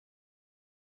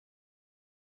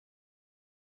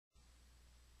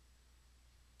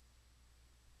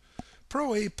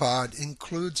ProAPOD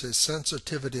includes a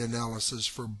sensitivity analysis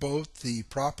for both the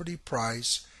property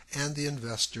price and the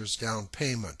investor's down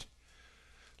payment.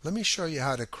 Let me show you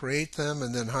how to create them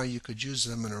and then how you could use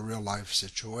them in a real-life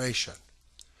situation.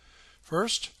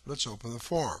 First, let's open the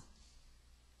form.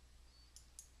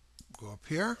 Go up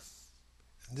here.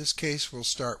 In this case, we'll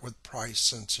start with price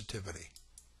sensitivity.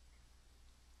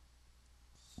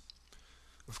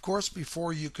 Of course,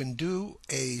 before you can do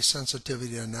a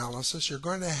sensitivity analysis, you're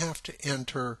going to have to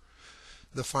enter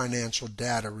the financial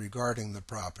data regarding the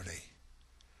property.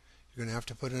 You're going to have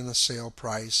to put in a sale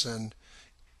price and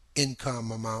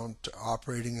income amount,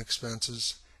 operating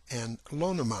expenses, and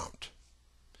loan amount.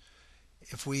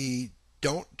 If we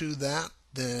don't do that,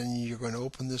 then you're going to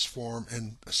open this form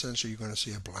and essentially you're going to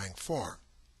see a blank form.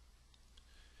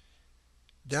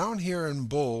 Down here in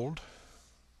bold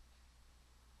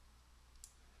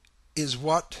is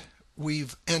what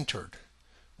we've entered.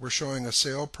 We're showing a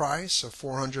sale price of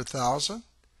 $400,000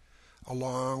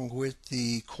 along with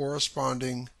the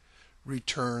corresponding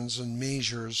returns and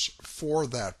measures for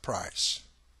that price.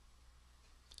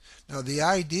 Now the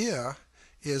idea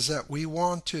is that we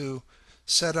want to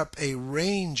set up a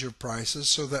range of prices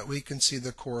so that we can see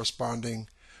the corresponding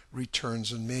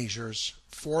returns and measures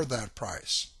for that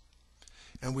price.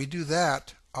 And we do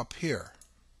that up here.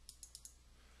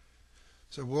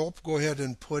 So we'll go ahead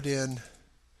and put in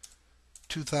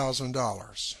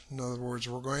 $2,000. In other words,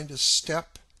 we're going to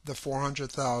step the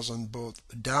 $400,000 both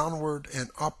downward and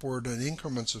upward in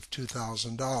increments of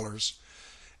 $2,000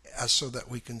 so that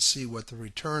we can see what the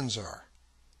returns are.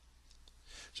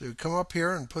 So you come up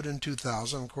here and put in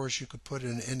 $2,000. Of course, you could put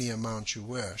in any amount you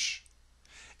wish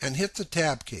and hit the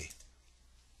tab key.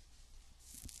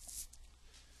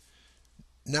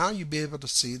 Now you'll be able to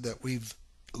see that we've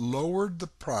lowered the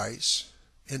price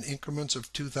in increments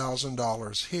of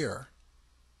 $2,000 here,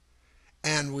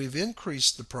 and we've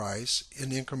increased the price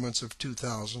in increments of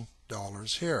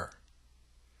 $2,000 here.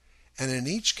 And in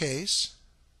each case,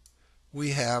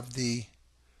 we have the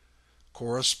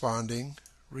corresponding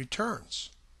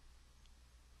returns.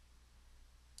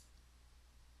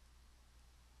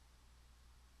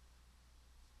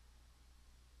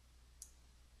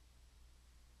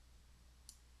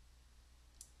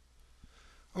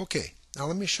 Okay, now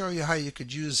let me show you how you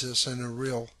could use this in a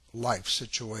real life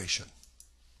situation.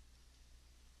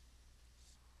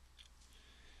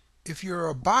 If you're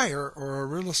a buyer or a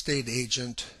real estate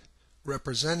agent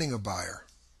representing a buyer,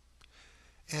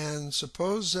 and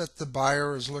suppose that the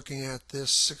buyer is looking at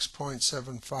this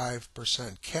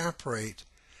 6.75% cap rate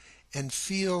and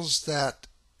feels that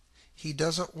he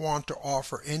doesn't want to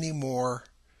offer any more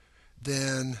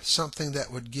than something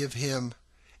that would give him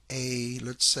a,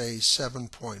 let's say,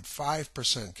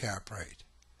 7.5% cap rate.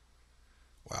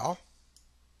 Well,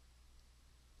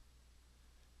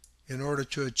 in order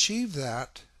to achieve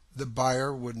that, the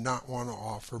buyer would not want to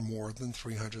offer more than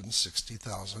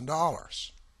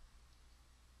 $360,000.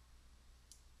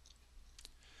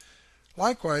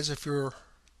 Likewise, if you're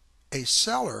a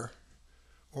seller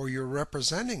or you're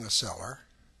representing a seller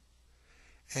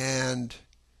and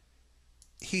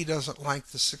he doesn't like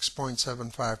the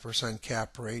 6.75%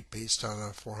 cap rate based on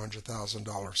a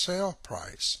 $400,000 sale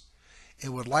price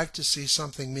and would like to see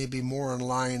something maybe more in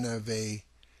line of a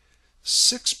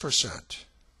 6%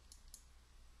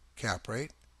 cap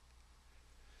rate,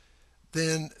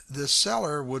 then the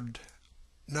seller would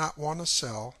not want to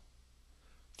sell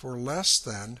for less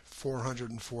than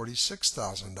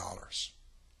 $446,000.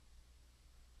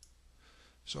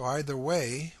 So either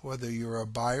way, whether you're a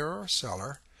buyer or a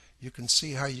seller, you can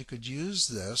see how you could use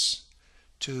this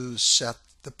to set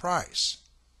the price.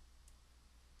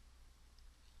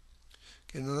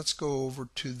 Okay, now let's go over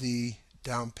to the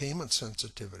down payment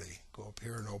sensitivity. Go up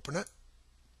here and open it.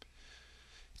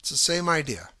 It's the same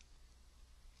idea,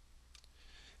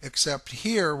 except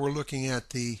here we're looking at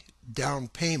the down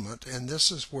payment, and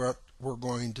this is what we're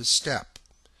going to step.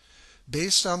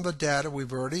 Based on the data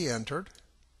we've already entered,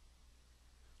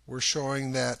 we're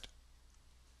showing that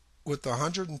with the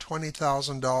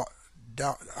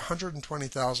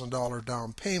 $120,000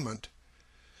 down payment,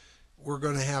 we're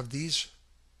going to have these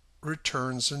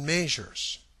returns and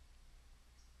measures.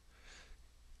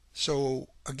 So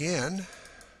again,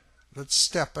 let's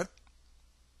step it.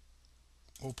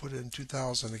 We'll put in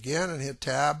 2,000 again and hit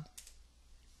tab.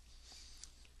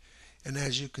 And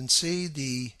as you can see,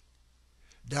 the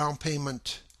down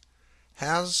payment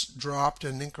has dropped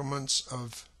in increments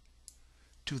of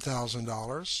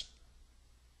 $2,000.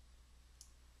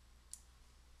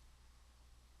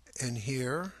 And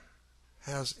here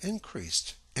has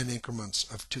increased in increments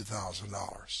of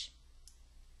 $2,000.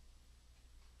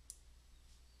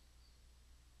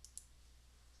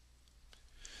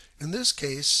 In this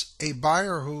case, a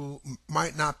buyer who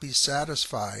might not be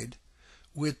satisfied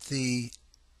with the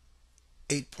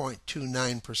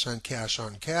 8.29% cash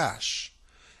on cash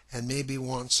and maybe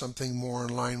wants something more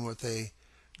in line with a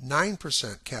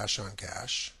 9% cash on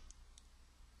cash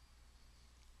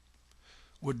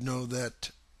would know that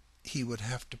he would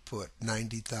have to put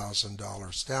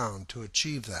 $90,000 down to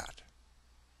achieve that.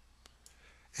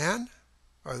 And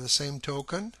by the same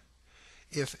token,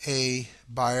 if a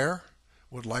buyer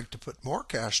would like to put more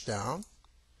cash down,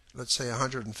 let's say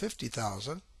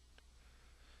 $150,000,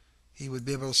 he would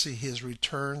be able to see his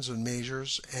returns and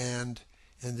measures, and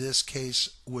in this case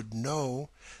would know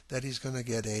that he's going to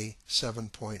get a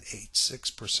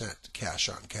 7.86% cash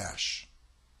on cash.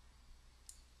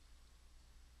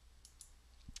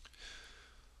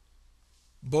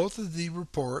 Both of the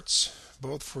reports,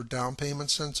 both for down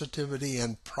payment sensitivity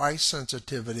and price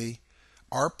sensitivity,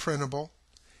 are printable,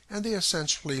 and they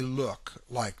essentially look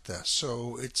like this.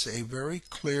 So it's a very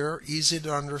clear, easy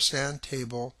to understand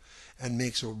table and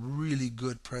makes a really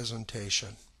good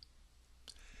presentation.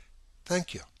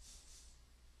 Thank you.